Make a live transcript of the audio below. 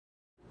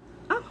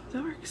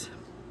That works.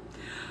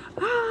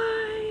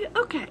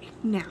 Okay,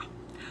 now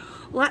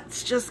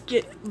let's just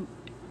get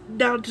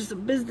down to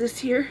some business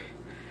here.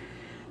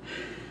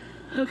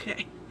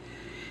 Okay,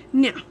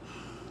 now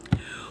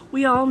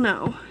we all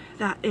know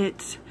that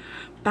it's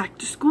back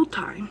to school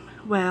time.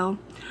 Well,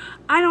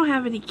 I don't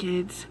have any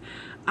kids.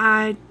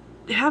 I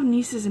have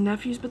nieces and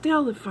nephews, but they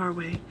all live far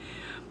away.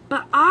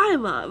 But I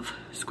love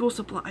school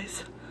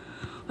supplies.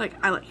 Like,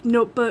 I like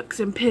notebooks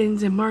and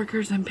pens and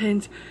markers and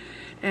pens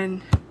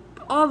and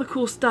all the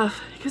cool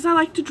stuff, because I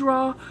like to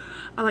draw,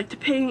 I like to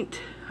paint,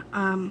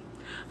 I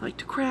like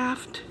to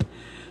craft.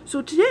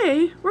 So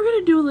today we're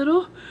gonna do a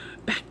little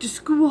back to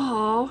school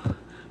haul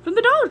from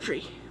the Dollar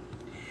Tree.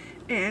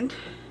 And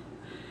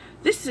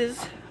this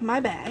is my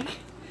bag.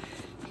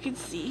 You can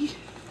see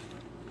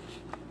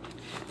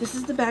this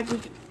is the bag we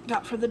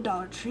got for the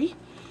Dollar Tree.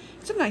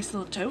 It's a nice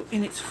little tote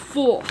and it's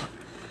full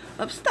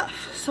of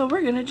stuff. So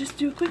we're gonna just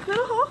do a quick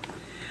little haul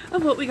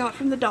of what we got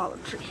from the Dollar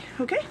Tree,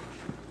 okay?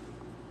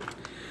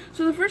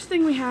 So the first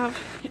thing we have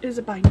is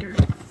a binder.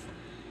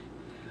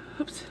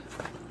 Oops.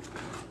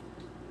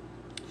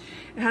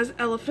 It has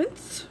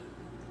elephants.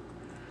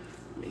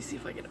 Let me see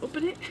if I can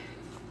open it.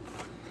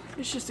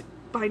 It's just a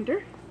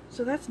binder,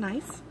 so that's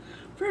nice.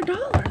 For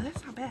 $1,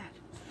 that's not bad.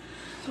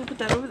 So we'll put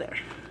that over there.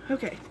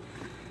 Okay,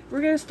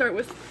 we're gonna start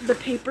with the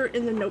paper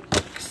in the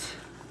notebooks.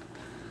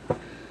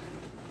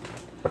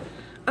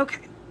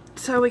 Okay,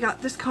 so we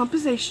got this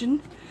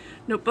composition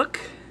notebook,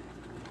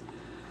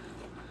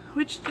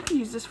 which I can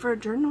use this for a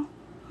journal.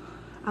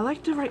 I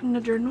like to write in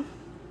a journal,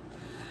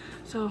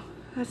 so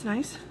that's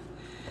nice.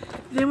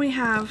 Then we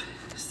have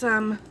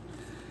some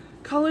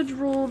college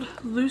rolled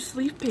loose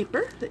leaf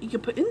paper that you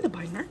can put in the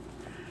binder.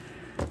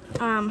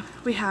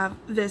 We have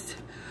this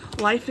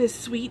Life is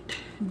Sweet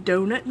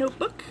donut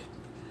notebook.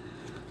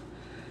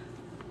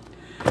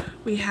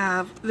 We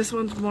have, this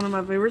one's one of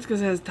my favorites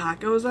because it has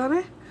tacos on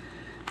it,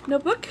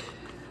 notebook.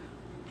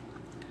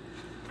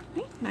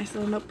 Okay, nice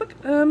little notebook.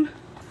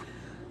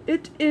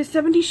 It is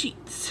 70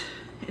 sheets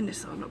in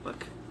this little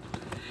notebook.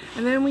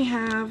 And then we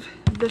have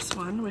this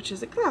one, which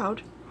is a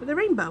cloud with a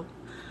rainbow.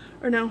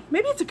 Or no,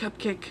 maybe it's a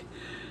cupcake.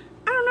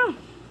 I don't know.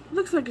 It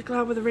looks like a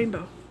cloud with a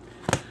rainbow.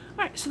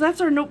 Alright, so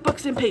that's our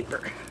notebooks and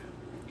paper.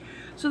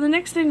 So the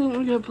next thing we're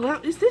going to pull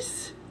out is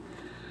this.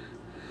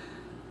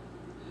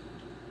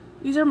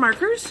 These are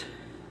markers.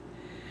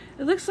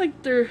 It looks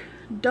like they're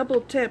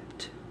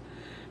double-tipped,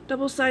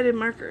 double-sided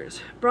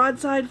markers.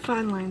 Broadside,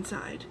 fine line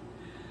side.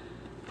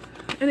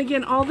 And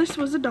again, all this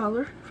was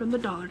 $1 from the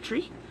Dollar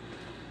Tree.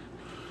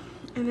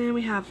 And then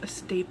we have a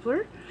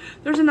stapler.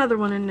 There's another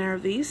one in there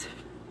of these.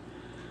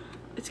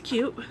 It's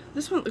cute.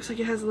 This one looks like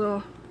it has a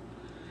little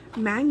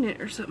magnet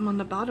or something on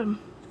the bottom.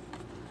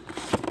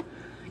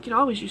 I could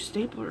always use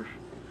stapler.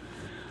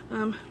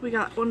 We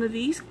got one of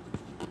these.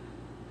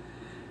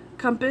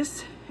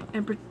 Compass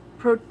and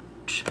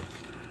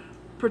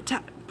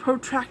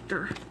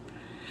protractor.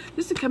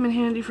 This would come in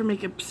handy for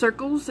making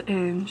circles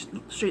and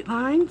straight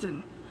lines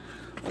and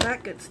all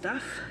that good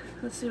stuff.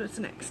 Let's see what's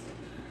next.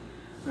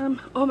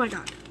 Oh my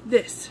god,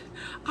 this.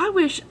 I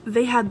wish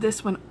they had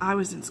this when I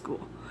was in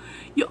school.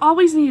 You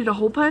always needed a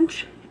hole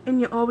punch and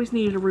you always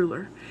needed a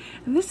ruler.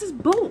 And this is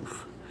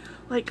both.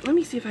 Like, let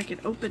me see if I can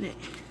open it.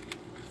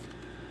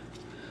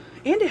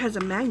 And it has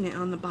a magnet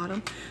on the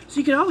bottom, so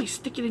you can always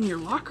stick it in your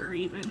locker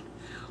even.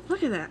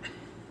 Look at that.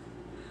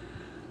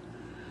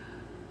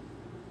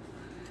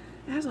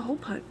 It has a hole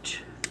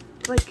punch.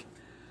 Like,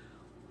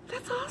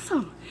 that's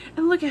awesome.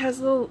 And look, it has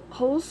little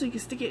holes so you can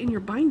stick it in your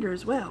binder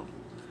as well.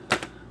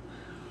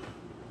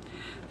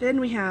 Then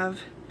we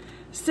have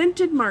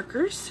scented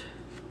markers.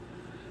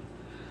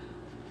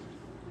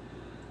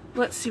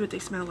 Let's see what they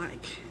smell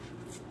like.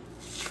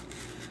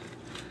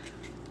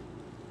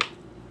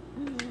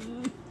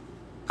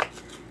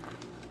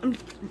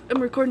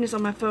 I'm recording this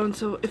on my phone,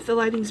 so if the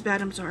lighting's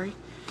bad, I'm sorry.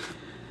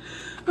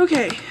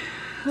 Okay,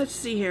 let's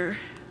see here.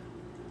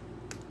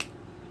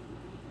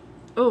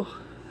 Oh,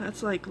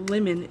 that's like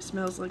lemon. It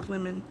smells like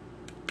lemon.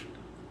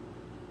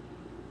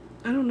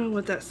 I don't know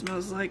what that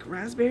smells like.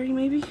 Raspberry,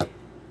 maybe?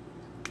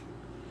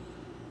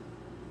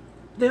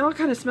 They all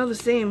kind of smell the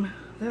same.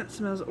 That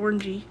smells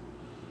orangey.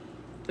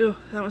 Oh,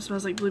 that one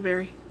smells like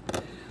blueberry.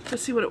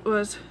 Let's see what it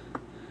was.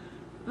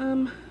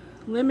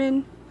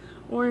 Lemon,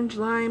 orange,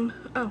 lime.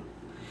 Oh,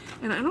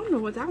 and I don't know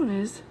what that one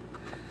is.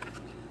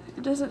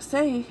 It doesn't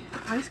say.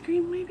 Ice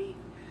cream, maybe?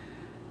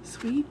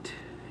 Sweet.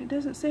 It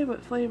doesn't say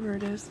what flavor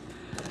it is.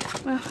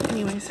 Well,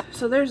 anyways,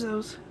 so there's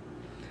those.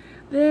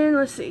 Then,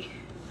 let's see.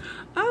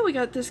 Oh, we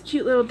got this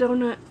cute little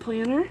donut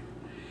planner.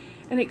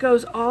 And it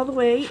goes all the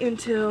way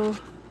until...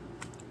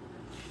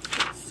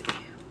 Let's see.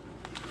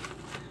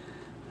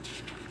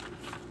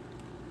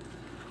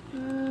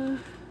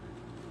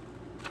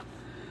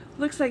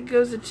 Looks like it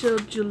goes until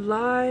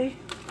July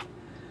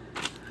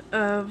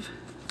of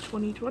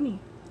 2020.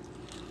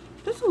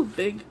 That's a little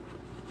big,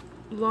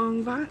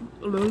 long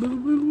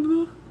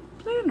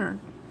planner.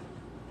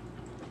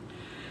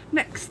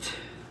 Next,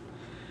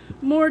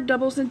 more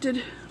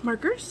double-scented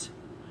markers.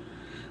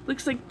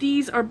 Looks like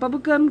these are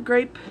bubblegum,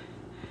 grape,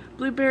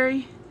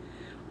 blueberry,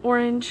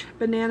 orange,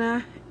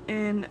 banana,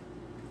 and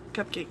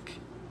cupcake.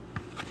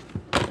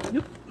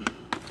 Nope.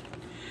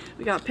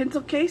 We got a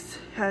pencil case.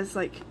 Has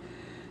like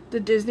the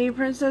Disney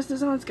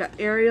princesses on. It's got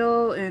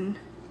Ariel and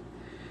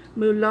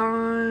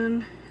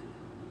Mulan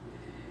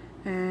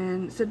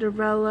and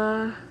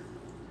Cinderella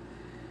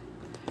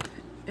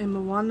and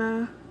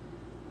Moana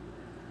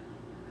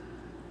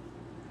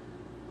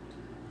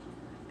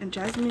and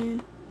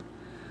Jasmine.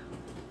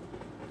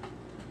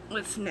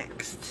 What's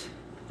next?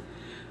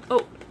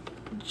 Oh,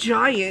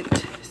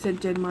 giant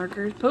scented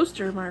markers,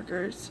 poster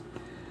markers.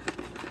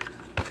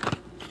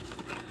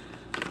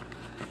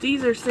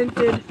 These are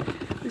scented,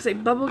 looks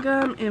like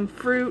bubblegum and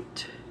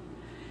fruit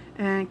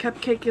and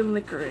cupcake and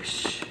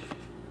licorice.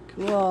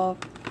 Cool.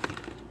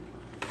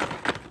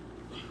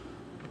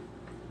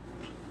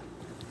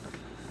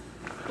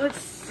 Let's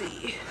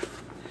see.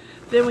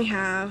 Then we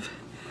have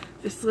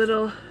this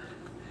little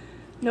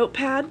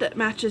notepad that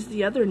matches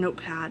the other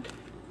notepad.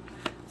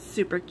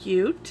 Super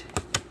cute.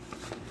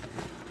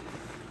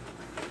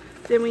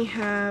 Then we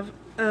have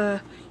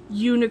a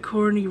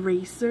unicorn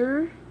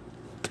eraser.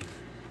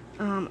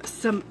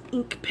 Some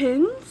ink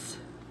pens.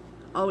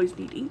 Always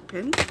need ink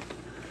pens.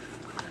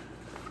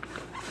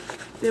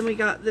 Then we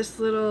got this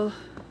little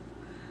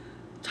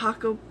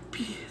taco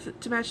piece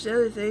to match the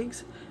other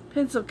things.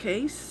 Pencil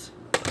case.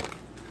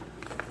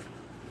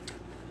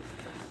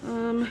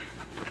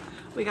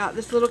 We got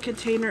this little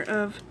container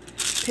of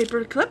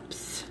paper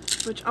clips,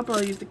 which I'll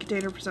probably use the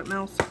container for something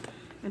else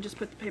and just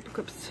put the paper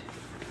clips.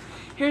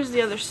 Here's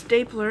the other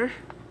stapler.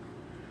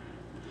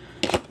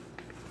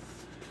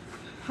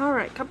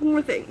 Alright, couple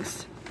more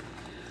things.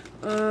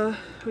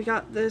 We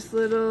got this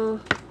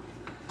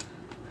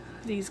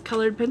these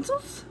colored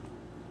pencils.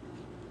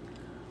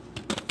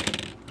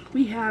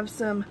 We have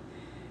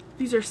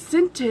these are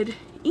scented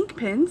ink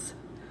pens.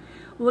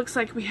 Looks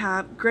like we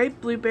have grape,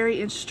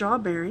 blueberry, and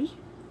strawberry.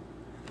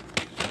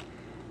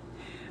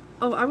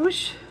 Oh, I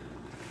wish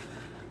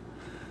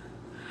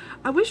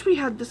we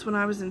had this when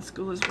I was in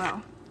school as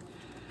well.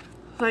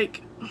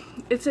 Like,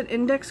 it's an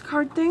index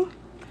card thing,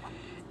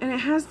 and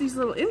it has these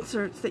little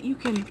inserts that you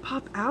can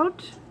pop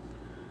out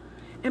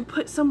and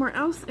put somewhere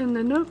else in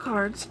the note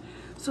cards.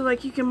 So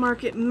like you can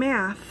mark it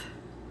math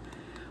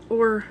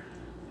or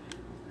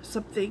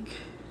something,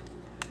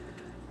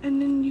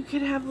 and then you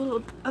could have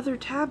little other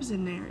tabs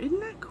in there. Isn't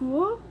that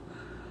cool?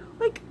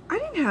 Like, I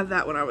didn't have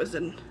that when I was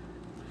in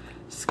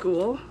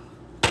school.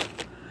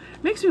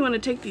 Makes me want to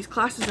take these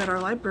classes at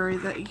our library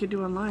that you could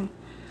do online.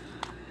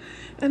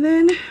 And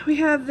then we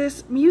have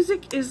this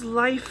Music is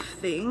Life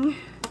thing.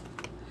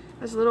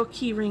 Has a little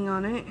key ring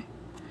on it.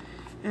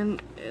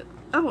 And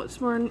oh,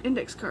 it's more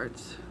index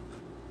cards.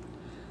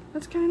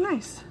 That's kind of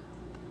nice.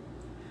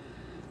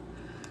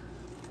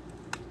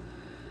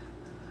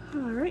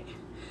 Alright,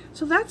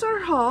 so that's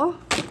our haul.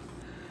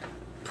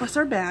 Plus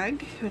our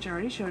bag, which I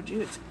already showed you.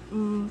 It's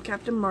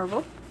Captain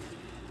Marvel,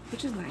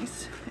 which is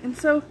nice. And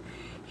so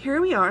here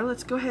we are.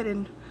 Let's go ahead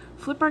and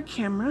flip our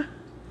camera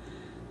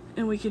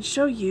and we could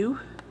show you.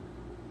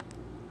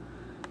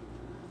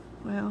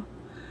 Well,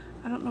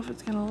 I don't know if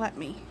it's gonna let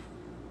me.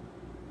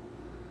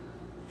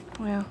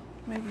 Well,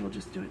 maybe we'll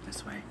just do it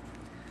this way.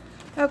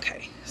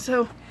 Okay,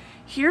 so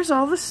here's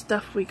all the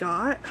stuff we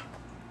got.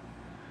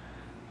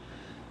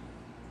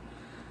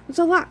 It's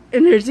a lot.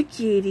 And there's a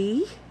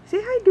kitty.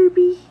 Say hi,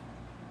 Derby.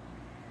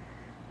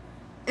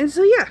 And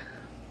so yeah,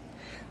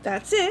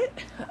 that's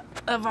it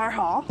of our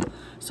haul.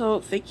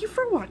 So thank you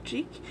for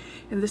watching.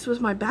 And this was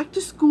my back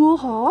to school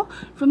haul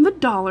from the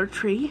Dollar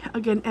Tree.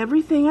 Again,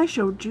 everything I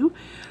showed you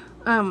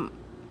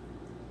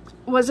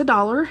was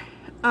 $1.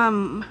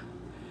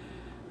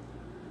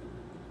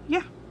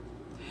 Yeah.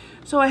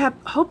 So I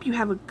hope you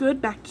have a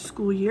good back to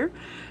school year.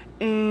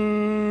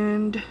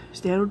 And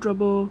stay out of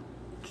trouble.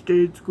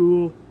 Stay in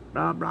school.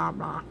 Blah, blah,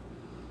 blah.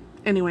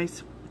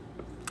 Anyways,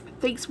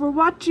 thanks for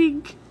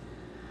watching.